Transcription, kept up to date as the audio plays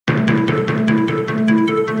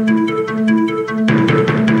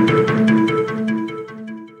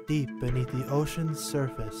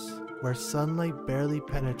surface, where sunlight barely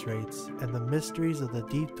penetrates and the mysteries of the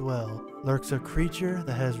deep dwell, lurks a creature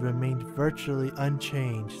that has remained virtually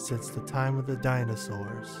unchanged since the time of the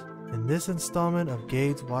dinosaurs. In this installment of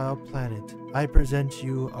Gabe's Wild Planet, I present to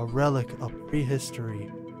you a relic of prehistory,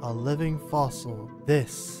 a living fossil.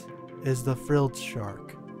 This is the frilled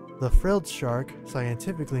shark. The frilled shark,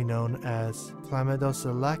 scientifically known as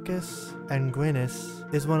Chlamydoselachus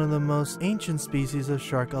anguinus, is one of the most ancient species of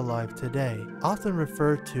shark alive today. Often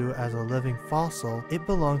referred to as a living fossil, it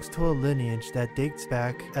belongs to a lineage that dates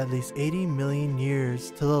back at least 80 million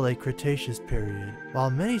years to the late Cretaceous period.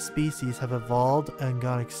 While many species have evolved and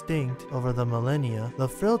gone extinct over the millennia, the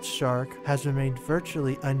frilled shark has remained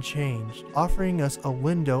virtually unchanged, offering us a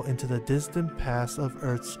window into the distant past of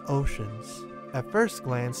Earth's oceans. At first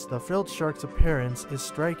glance, the frilled shark's appearance is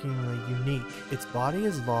strikingly unique. Its body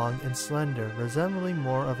is long and slender, resembling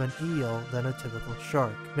more of an eel than a typical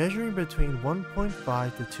shark. Measuring between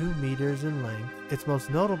 1.5 to 2 meters in length, its most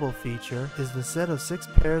notable feature is the set of 6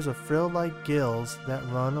 pairs of frill-like gills that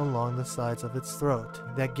run along the sides of its throat,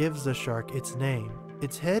 that gives the shark its name.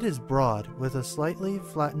 Its head is broad, with a slightly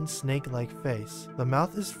flattened snake-like face. The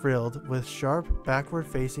mouth is frilled with sharp,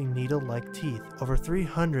 backward-facing needle-like teeth, over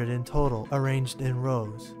 300 in total, arranged in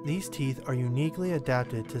rows. These teeth are uniquely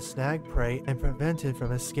adapted to snag prey and prevent it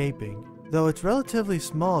from escaping. Though it's relatively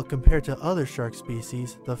small compared to other shark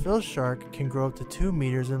species, the frilled shark can grow up to 2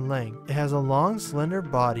 meters in length. It has a long, slender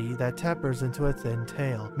body that tapers into a thin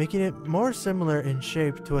tail, making it more similar in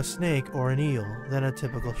shape to a snake or an eel than a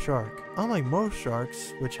typical shark. Unlike most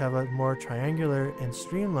sharks, which have a more triangular and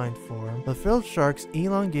streamlined form, the frilled shark's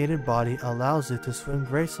elongated body allows it to swim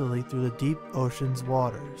gracefully through the deep ocean's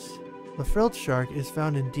waters. The frilled shark is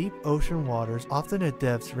found in deep ocean waters, often at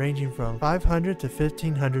depths ranging from 500 to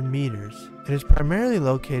 1500 meters. It is primarily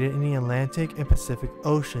located in the Atlantic and Pacific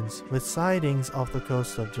Oceans, with sightings off the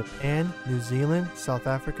coasts of Japan, New Zealand, South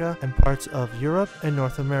Africa, and parts of Europe and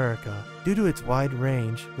North America. Due to its wide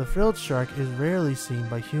range, the frilled shark is rarely seen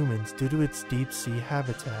by humans due to its deep sea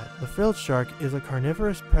habitat. The frilled shark is a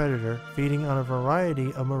carnivorous predator feeding on a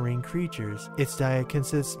variety of marine creatures. Its diet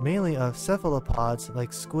consists mainly of cephalopods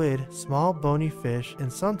like squid, small bony fish,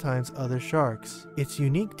 and sometimes other sharks. Its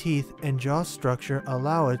unique teeth and jaw structure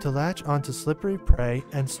allow it to latch onto slippery prey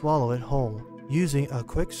and swallow it whole. Using a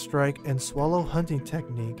quick strike and swallow hunting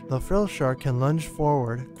technique, the frilled shark can lunge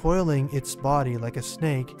forward, coiling its body like a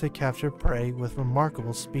snake to capture prey with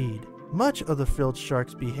remarkable speed. Much of the frilled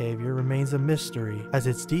shark's behavior remains a mystery, as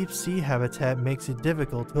its deep sea habitat makes it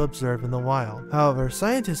difficult to observe in the wild. However,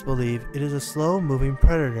 scientists believe it is a slow-moving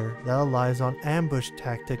predator that relies on ambush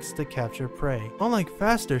tactics to capture prey. Unlike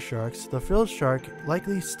faster sharks, the frilled shark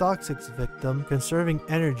likely stalks its victim, conserving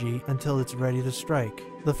energy until it's ready to strike.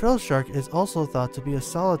 The frilled shark is also thought to be a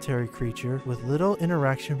solitary creature with little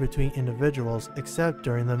interaction between individuals except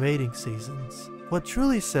during the mating seasons. What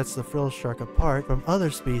truly sets the frilled shark apart from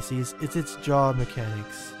other species is its jaw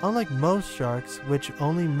mechanics. Unlike most sharks, which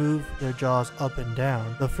only move their jaws up and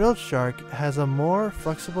down, the frilled shark has a more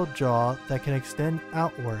flexible jaw that can extend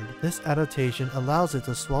outward. This adaptation allows it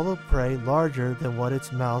to swallow prey larger than what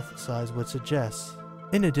its mouth size would suggest.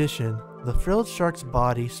 In addition, the frilled shark's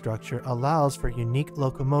body structure allows for unique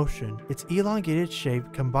locomotion. Its elongated shape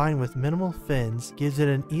combined with minimal fins gives it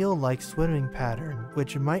an eel-like swimming pattern,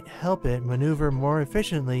 which might help it maneuver more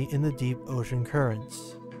efficiently in the deep ocean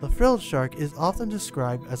currents. The frilled shark is often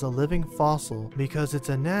described as a living fossil because its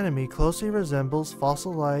anatomy closely resembles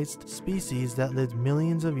fossilized species that lived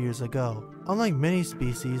millions of years ago. Unlike many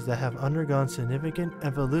species that have undergone significant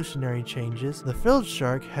evolutionary changes, the frilled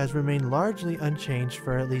shark has remained largely unchanged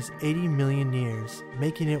for at least 80 million years,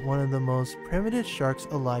 making it one of the most primitive sharks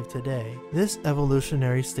alive today. This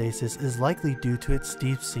evolutionary stasis is likely due to its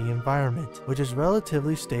deep sea environment, which is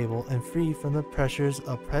relatively stable and free from the pressures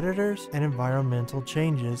of predators and environmental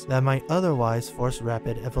changes that might otherwise force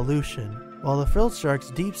rapid evolution. While the frilled shark's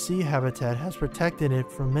deep sea habitat has protected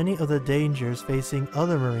it from many of the dangers facing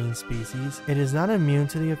other marine species, it is not immune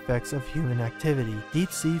to the effects of human activity.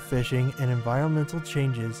 Deep sea fishing and environmental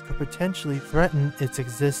changes could potentially threaten its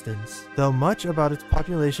existence, though much about its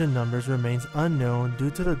population numbers remains unknown due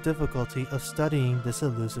to the difficulty of studying this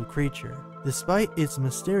elusive creature. Despite its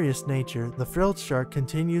mysterious nature, the frilled shark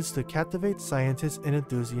continues to captivate scientists and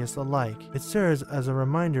enthusiasts alike. It serves as a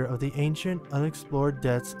reminder of the ancient, unexplored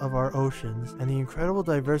depths of our oceans and the incredible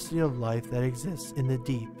diversity of life that exists in the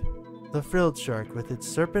deep. The frilled shark, with its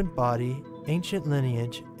serpent body ancient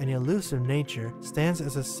lineage, and elusive nature, stands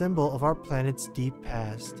as a symbol of our planet's deep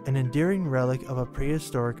past, an enduring relic of a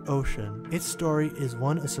prehistoric ocean. Its story is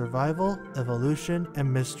one of survival, evolution,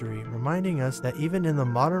 and mystery, reminding us that even in the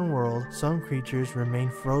modern world, some creatures remain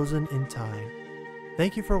frozen in time.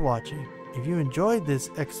 Thank you for watching. If you enjoyed this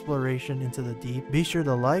exploration into the deep, be sure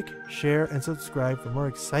to like, share, and subscribe for more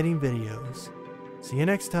exciting videos. See you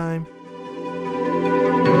next time!